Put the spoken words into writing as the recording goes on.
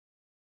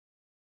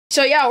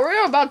So yeah,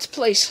 we're about to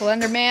play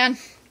Slender Man.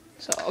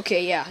 So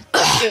okay, yeah.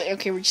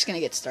 Okay, we're just gonna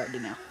get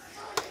started now.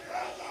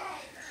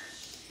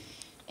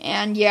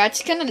 And yeah,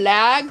 it's gonna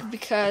lag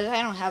because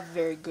I don't have a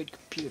very good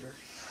computer.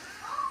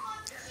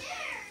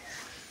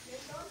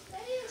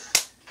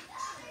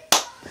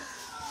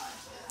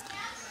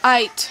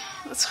 Aight,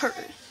 let's hurry.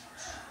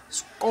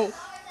 Let's go.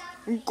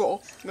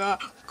 Go.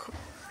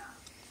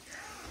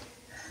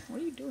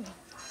 What are you doing?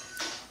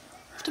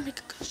 I have to make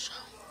a good show.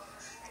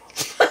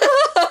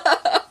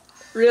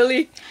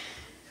 Really?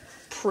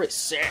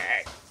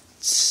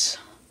 Presents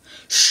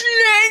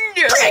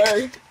Slender.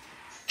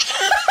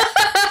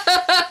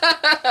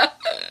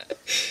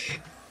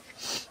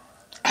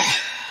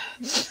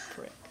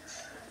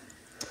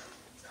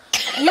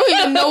 You don't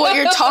even know what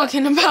you're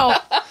talking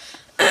about.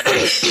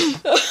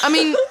 I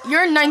mean,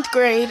 you're in 9th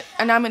grade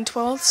and I'm in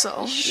 12th,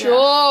 so Sure.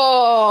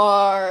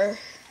 Yeah.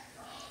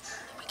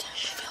 We can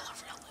reveal a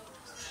real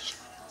language.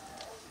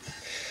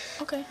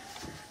 Okay.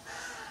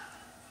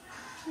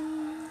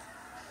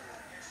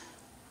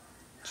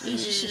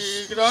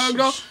 Jesus.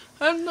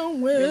 And the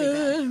wind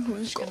Really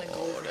was gonna go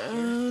over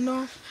going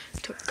off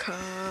to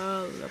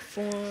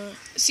California.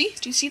 See?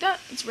 Do you see that?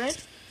 It's red.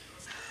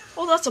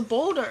 Oh, that's a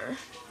boulder.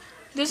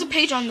 There's a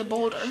page on the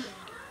boulder.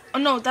 Oh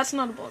no, that's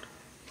not a boulder.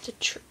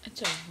 It's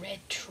a red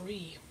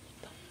tree.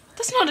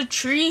 That's not a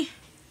tree.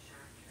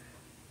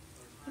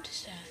 What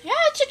is that? Yeah,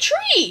 it's a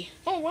tree.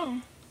 Oh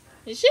wow.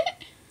 Is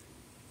it?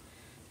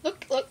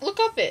 Look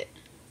up it.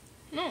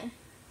 No.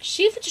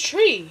 See if it's a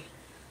tree.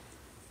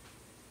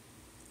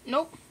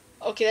 Nope.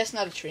 Okay, that's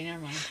not a tree. Never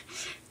mind.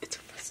 It's a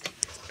festival.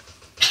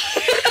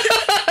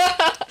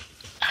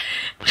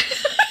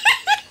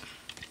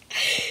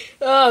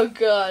 Oh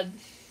god,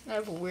 I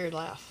have a weird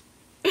laugh.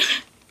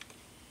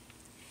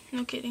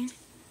 No kidding.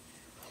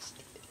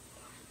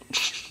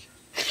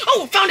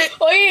 Oh, found it!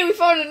 Oh yeah, we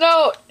found a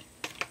note.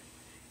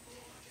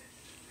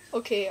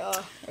 Okay,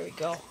 there we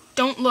go.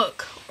 Don't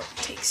look, or it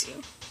takes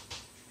you.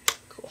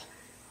 Cool.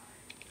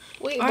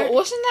 Wait, Alright. but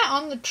wasn't that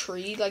on the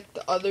tree, like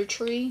the other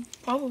tree?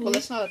 Probably. Well,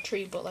 that's not a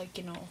tree, but like,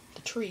 you know,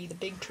 the tree, the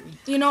big tree.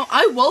 You know,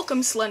 I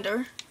welcome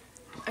Slender.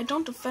 I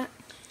don't defend.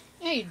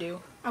 Yeah, you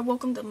do. I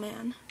welcome the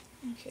man.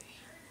 Okay.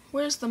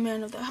 Where's the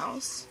man of the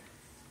house?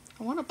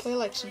 I want to play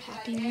like some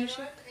happy music.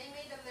 I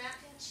made the mac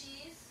and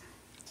cheese,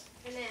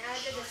 and I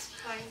added the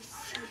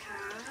spicy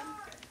ham.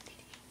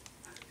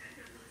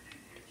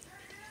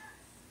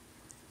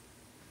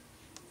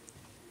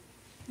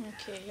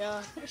 Okay,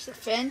 there's the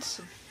fence.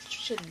 It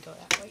shouldn't go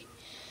that way.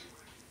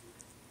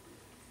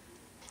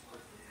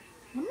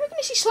 When are we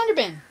gonna see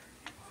Slenderman?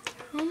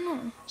 I don't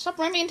know. Stop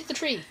running into the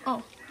tree.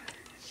 Oh.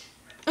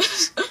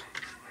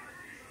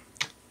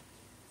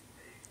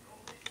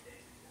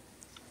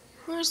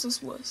 Where is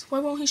this wuss? Why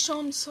won't he show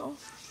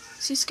himself?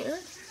 Is he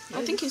scared?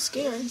 I think he's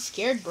scared. He's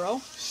scared, bro.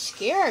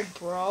 Scared,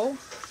 bro.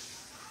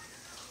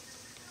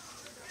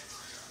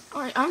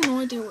 Alright, I have no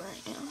idea where I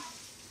am.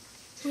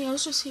 I mean, I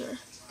was just here.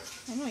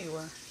 I know you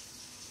were.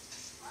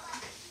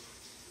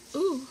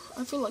 Ooh,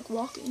 I feel like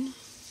walking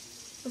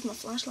with my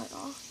flashlight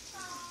off.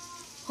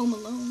 Home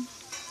Alone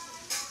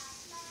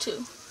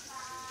 2.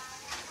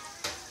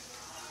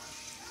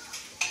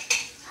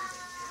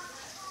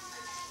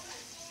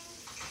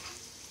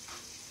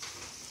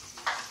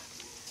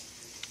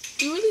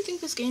 Do you really think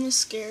this game is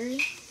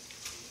scary?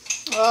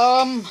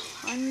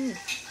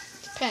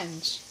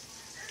 Depends.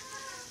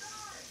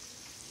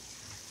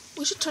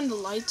 We should turn the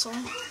lights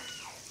on.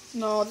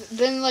 No,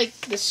 then like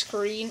the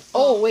screen.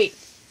 Oh wait.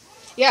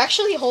 Yeah,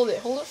 actually hold it.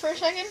 Hold it for a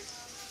second.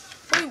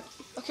 Wait.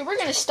 Okay, we're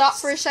gonna stop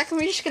for a second.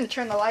 We're just gonna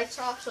turn the lights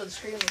off so the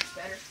screen looks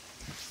better.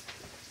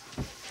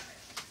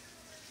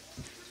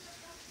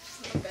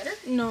 Look better?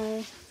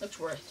 No. Looks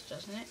worse,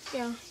 doesn't it?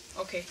 Yeah.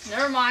 Okay,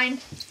 never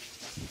mind.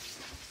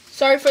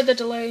 Sorry for the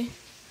delay.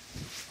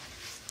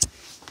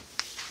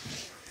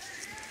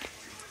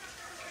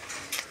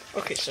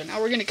 Okay, so now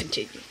we're gonna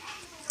continue.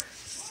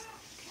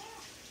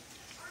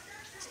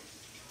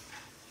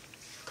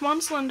 Come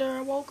on, Slender.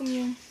 I welcome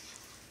you.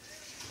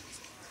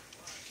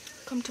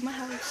 Come to my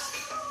house.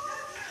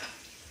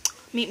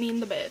 Meet me in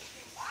the bed.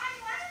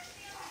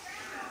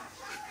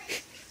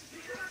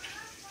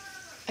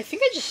 I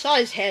think I just saw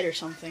his head or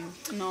something.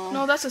 No.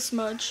 No, that's a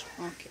smudge,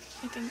 Okay.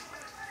 I think.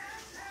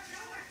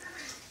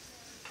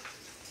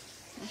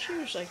 I'm sure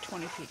he was like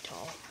 20 feet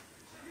tall.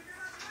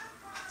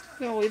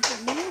 No, it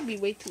would be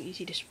way too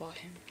easy to spot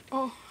him.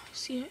 Oh, I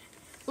see it.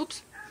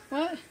 Oops.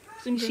 What?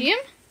 Zoomed You in. see him?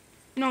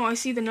 No, I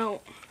see the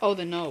note. Oh,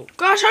 the note.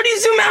 Gosh, how do you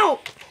zoom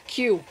out?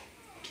 Q.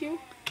 Q.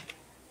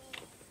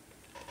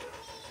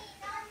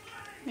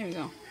 There we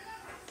go.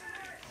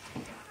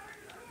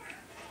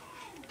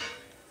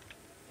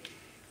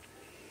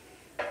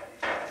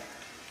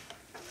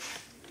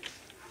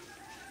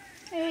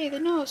 Hey, the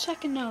note,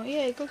 second note.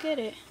 Yeah, go get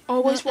it.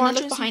 Always And then watch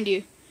look behind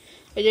you.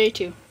 I dare you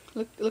to.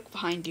 Look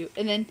behind you.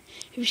 And then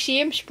if you see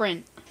him,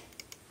 sprint.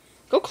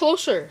 Go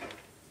closer.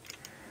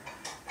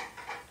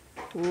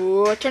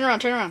 Ooh, turn around.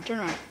 Turn around. I'm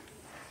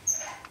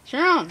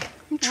I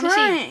wanna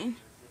trying.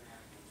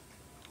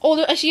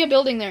 Oh, I see a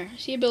building there. I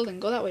see a building.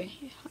 Go that way.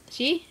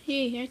 See?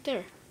 Yeah, right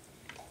there.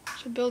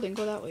 It's a building.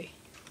 Go that way.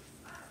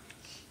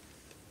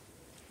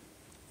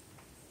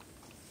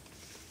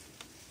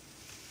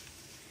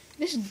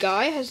 This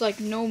guy has like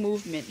no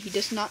movement. He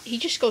does not. He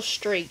just goes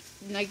straight.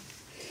 Like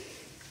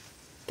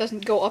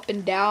doesn't go up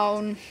and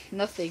down.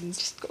 Nothing.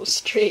 Just goes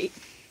straight.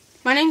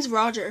 My name's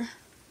Roger.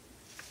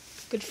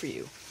 Good for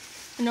you.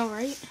 I know,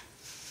 right?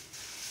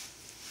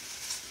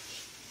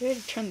 You had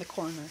to turn the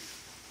corner.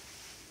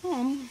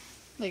 Oh,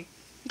 Like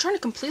I'm trying to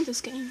complete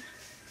this game.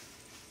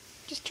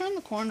 just turn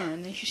the corner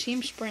and then you see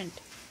him sprint.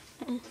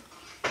 Oh,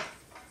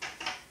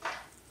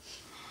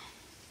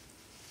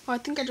 I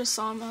think I just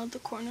saw him out of the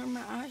corner of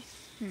my eye.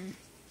 Hmm.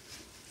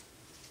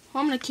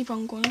 Well, I'm gonna keep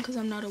on going because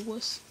I'm not a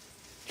wuss.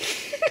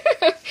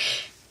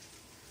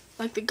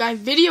 Like the guy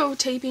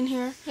videotaping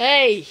here.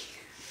 Hey.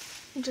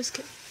 I'm just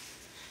kidding.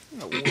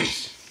 I'm a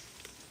wuss.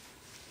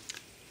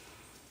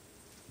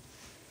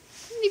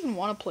 I didn't even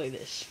want to play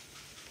this.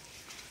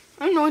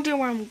 I have no idea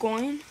where I'm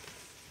going.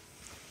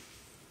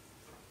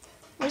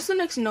 Where's the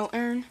next note,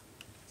 Aaron?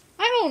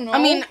 I don't know.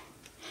 I mean,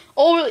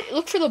 oh,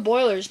 look for the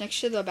boilers next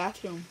to the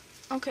bathroom.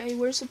 okay,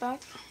 where's the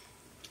bath?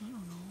 I don't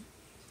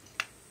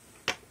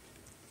know.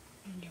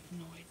 I have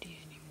no idea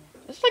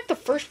anymore. It's like the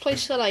first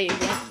place that I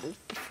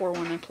went before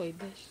when I played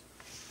this.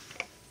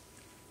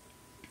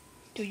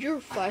 Dude, your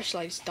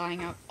flashlight's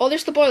dying out. Oh,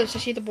 there's the boilers. I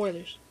see the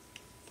boilers.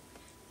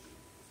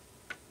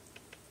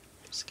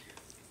 I'm scared.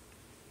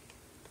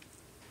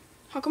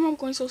 How come I'm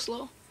going so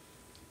slow?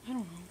 I don't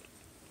know.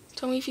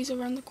 Tell me if he's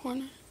around the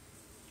corner.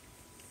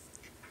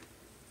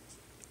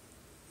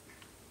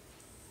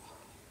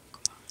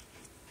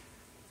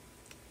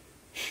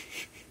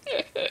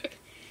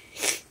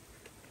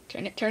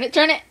 Turn it, turn it,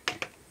 turn it!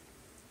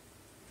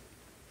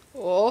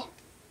 Oh.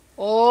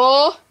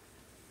 Oh.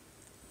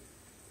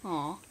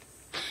 Aw.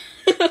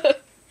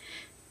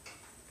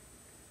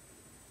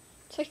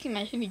 It's like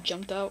imagine he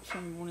jumped out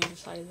from one of the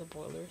side of the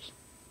boilers.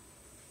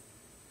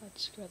 That'd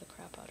scare the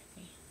crap out of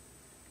me.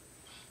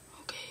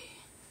 Okay.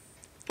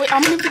 Wait,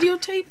 I'm gonna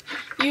videotape.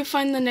 You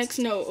find the next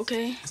note,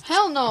 okay?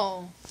 Hell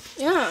no!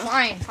 Yeah.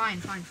 Fine.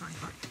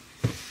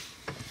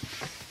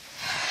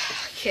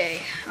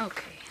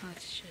 Okay,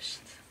 let's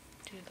just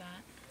do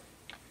that.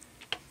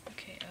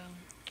 Okay,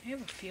 I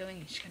have a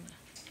feeling he's gonna...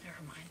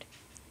 Never mind.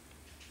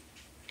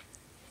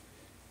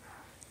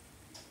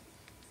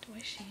 Do I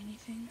see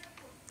anything?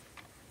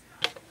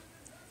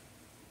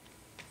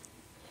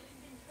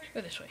 Let's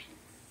go this way.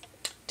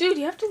 Dude,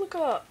 you have to look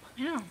up.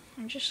 I know,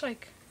 I'm just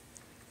like...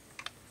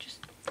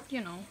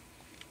 you know.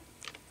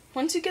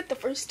 Once you get the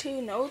first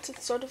two notes,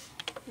 it's sort of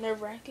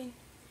nerve-wracking.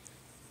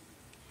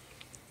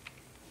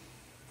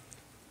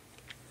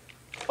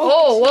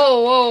 Oh,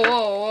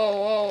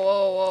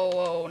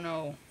 whoa,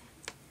 no.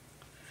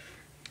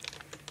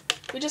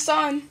 We just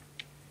saw him.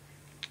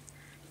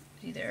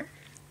 Is he there?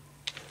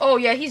 Oh,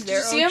 yeah, he's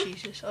there. Did you see him?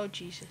 Jesus. Oh,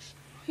 Jesus.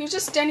 He was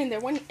just standing there.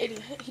 One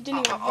idiot. He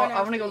didn't even run out.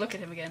 I want to go look at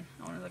him again.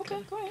 I want to look at Okay,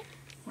 him. go ahead.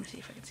 I want to see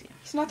if I can see him.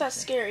 It's not that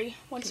scary.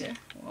 Once Yeah. you...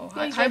 Whoa,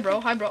 Yeah, he's hi, right bro.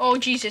 there. Hi, bro. Oh,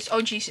 Jesus.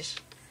 Oh, Jesus.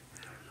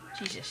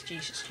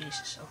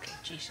 Jesus. Okay,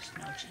 Jesus.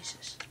 No,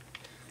 Jesus.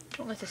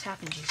 Don't let this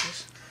happen,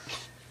 Jesus.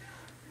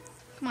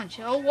 Come on,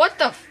 Joe. What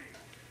the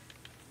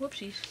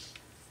Whoopsies.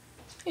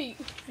 Hey,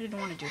 I didn't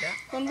want to do that.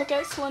 want to look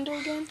at Slender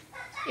again?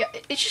 Yeah,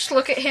 it's just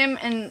look at him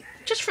and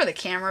just for the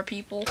camera,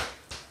 people.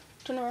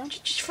 Turn around.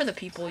 Just for the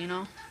people, you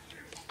know.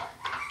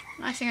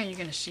 I think you're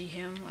gonna see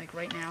him like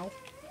right now.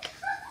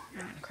 I'm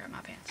gonna crap my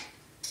pants.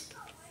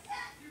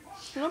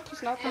 Nope,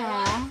 he's not there.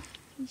 Aww.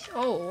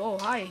 Oh,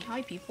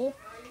 hi, people.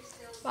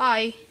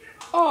 Bye.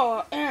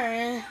 Oh,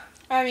 Aaron.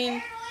 I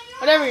mean,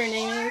 whatever your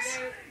name is.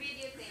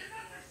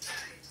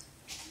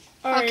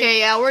 Alright. Okay,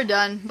 yeah, we're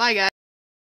done. Bye, guys.